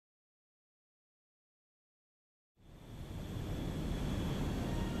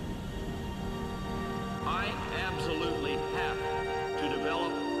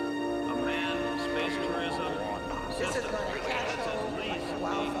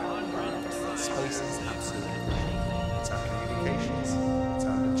space is absolutely everything. It's our communications, it's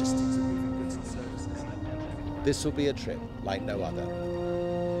our logistics of moving goods and services. This will be a trip like no other.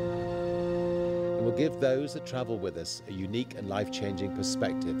 It will give those that travel with us a unique and life-changing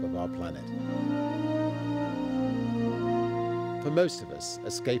perspective of our planet. For most of us,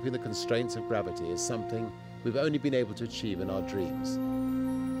 escaping the constraints of gravity is something we've only been able to achieve in our dreams.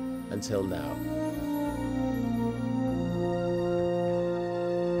 Until now.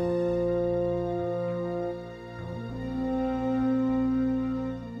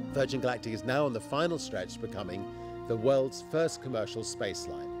 Virgin Galactic is now on the final stretch, becoming the world's first commercial space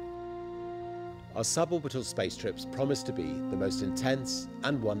line. Our suborbital space trips promise to be the most intense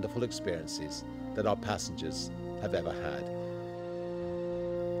and wonderful experiences that our passengers have ever had.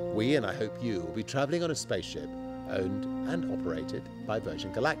 We, and I hope you, will be traveling on a spaceship owned and operated by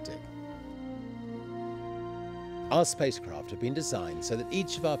Virgin Galactic. Our spacecraft have been designed so that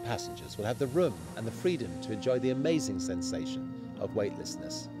each of our passengers will have the room and the freedom to enjoy the amazing sensation of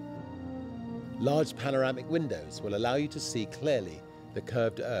weightlessness. Large panoramic windows will allow you to see clearly the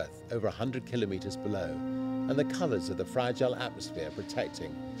curved Earth over 100 kilometers below and the colors of the fragile atmosphere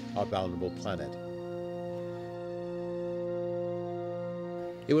protecting our vulnerable planet.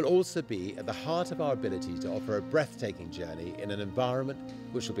 It will also be at the heart of our ability to offer a breathtaking journey in an environment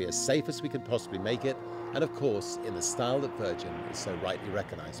which will be as safe as we can possibly make it, and of course in the style that Virgin is so rightly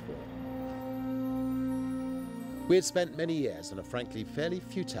recognized for. We had spent many years on a frankly fairly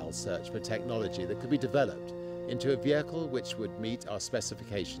futile search for technology that could be developed into a vehicle which would meet our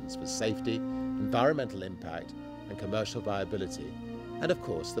specifications for safety, environmental impact and commercial viability, and of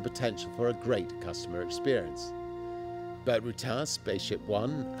course the potential for a great customer experience. But Routin's Spaceship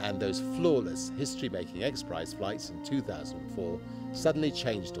One and those flawless history-making X-Prize flights in 2004 suddenly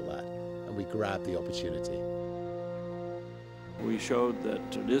changed all that, and we grabbed the opportunity. We showed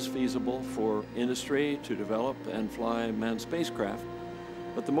that it is feasible for industry to develop and fly manned spacecraft,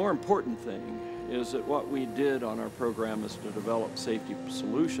 but the more important thing is that what we did on our program is to develop safety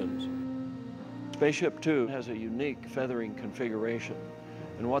solutions. Spaceship Two has a unique feathering configuration,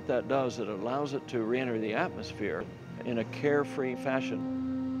 and what that does, it allows it to re-enter the atmosphere in a carefree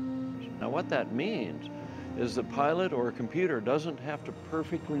fashion. Now what that means is the pilot or a computer doesn't have to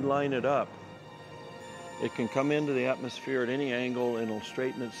perfectly line it up. It can come into the atmosphere at any angle and it'll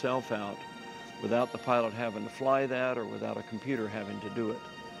straighten itself out without the pilot having to fly that or without a computer having to do it.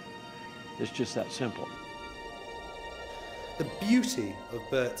 It's just that simple. The beauty of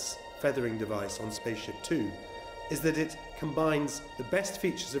Bert's feathering device on Spaceship Two is that it combines the best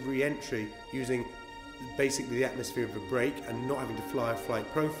features of re-entry using basically the atmosphere of a brake and not having to fly a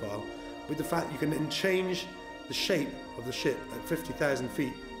flight profile, with the fact you can then change the shape of the ship at 50,000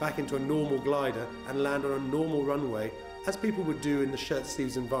 feet back into a normal glider and land on a normal runway, as people would do in the shirt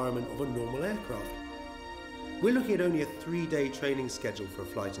sleeves environment of a normal aircraft. We're looking at only a 3-day training schedule for a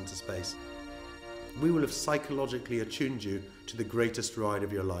flight into space. We will have psychologically attuned you to the greatest ride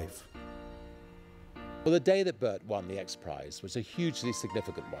of your life. Well, the day that Bert won the X Prize was a hugely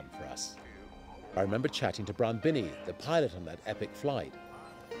significant one for us. I remember chatting to Brian Binney, the pilot on that epic flight.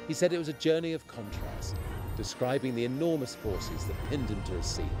 He said it was a journey of contrast, describing the enormous forces that pinned him to his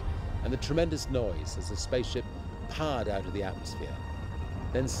seat and the tremendous noise as the spaceship powered out of the atmosphere.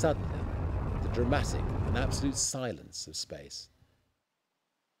 Then suddenly, the dramatic and absolute silence of space.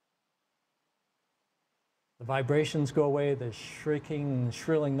 The vibrations go away, the shrieking,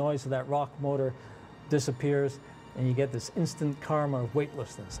 shrilling noise of that rock motor disappears, and you get this instant calm of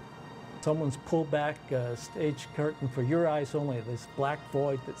weightlessness. Someone's pulled back a stage curtain for your eyes only, this black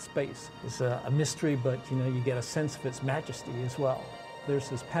void that's space. It's a mystery, but you get a sense of its majesty as well. There's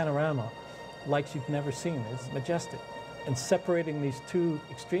this panorama, like you've never seen. It's majestic. And separating these two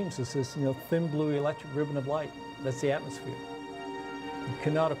extremes is this thin blue electric ribbon of light. That's the atmosphere. You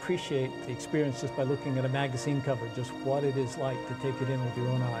cannot appreciate the experience just by looking at a magazine cover, just what it is like to take it in with your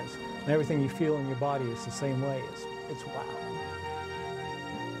own eyes. And everything you feel in your body is the same way. It's wow.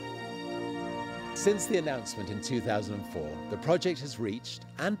 Since the announcement in 2004, the project has reached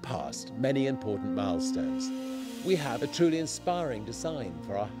and passed many important milestones. We have a truly inspiring design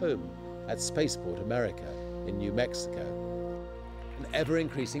for our home at Spaceport America in New Mexico, an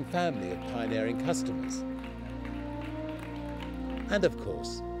ever-increasing family of pioneering customers, and of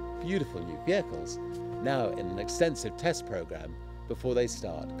course, beautiful new vehicles, now in an extensive test program before they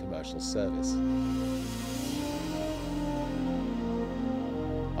start commercial service.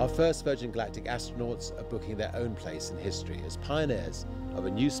 Our first Virgin Galactic astronauts are booking their own place in history as pioneers of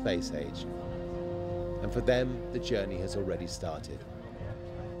a new space age, and for them, the journey has already started.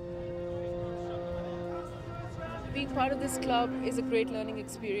 being part of this club is a great learning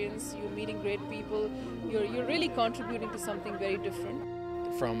experience. You're meeting great people. You're really contributing to something very different.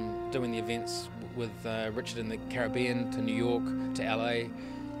 From doing the events with Richard in the Caribbean to New York to LA,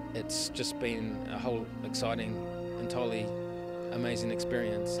 it's just been a whole exciting and totally amazing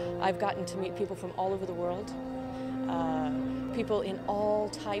experience. I've gotten to meet people from all over the world, people in all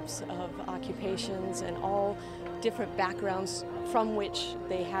types of occupations and all different backgrounds from which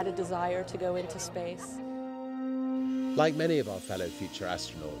they had a desire to go into space. Like many of our fellow future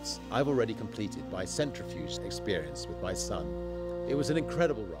astronauts, I've already completed my centrifuge experience with my son. It was an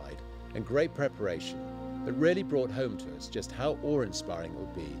incredible ride and great preparation that really brought home to us just how awe-inspiring it will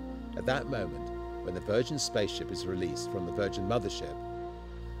be at that moment when the Virgin spaceship is released from the Virgin mothership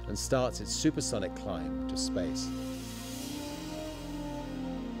and starts its supersonic climb to space.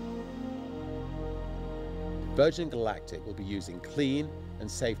 Virgin Galactic will be using clean and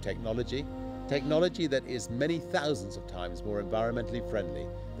safe technology that is many thousands of times more environmentally friendly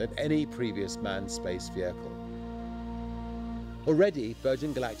than any previous manned space vehicle. Already,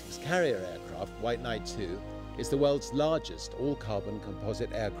 Virgin Galactic's carrier aircraft, White Knight 2, is the world's largest all-carbon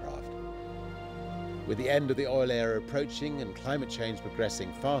composite aircraft. With the end of the oil era approaching and climate change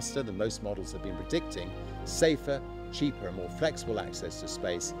progressing faster than most models have been predicting, safer, cheaper and more flexible access to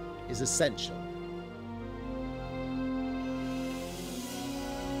space is essential.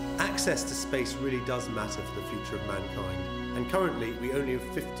 Access to space really does matter for the future of mankind, and currently we only have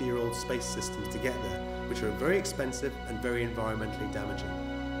 50-year-old space systems to get there, which are very expensive and very environmentally damaging.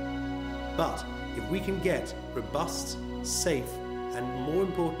 But if we can get robust, safe, and more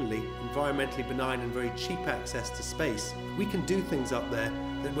importantly, environmentally benign and very cheap access to space, we can do things up there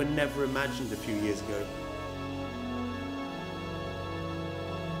that were never imagined a few years ago.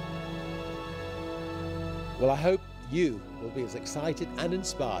 Well, I hope you will be as excited and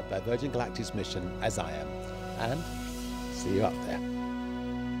inspired by Virgin Galactic's mission as I am. And see you up there.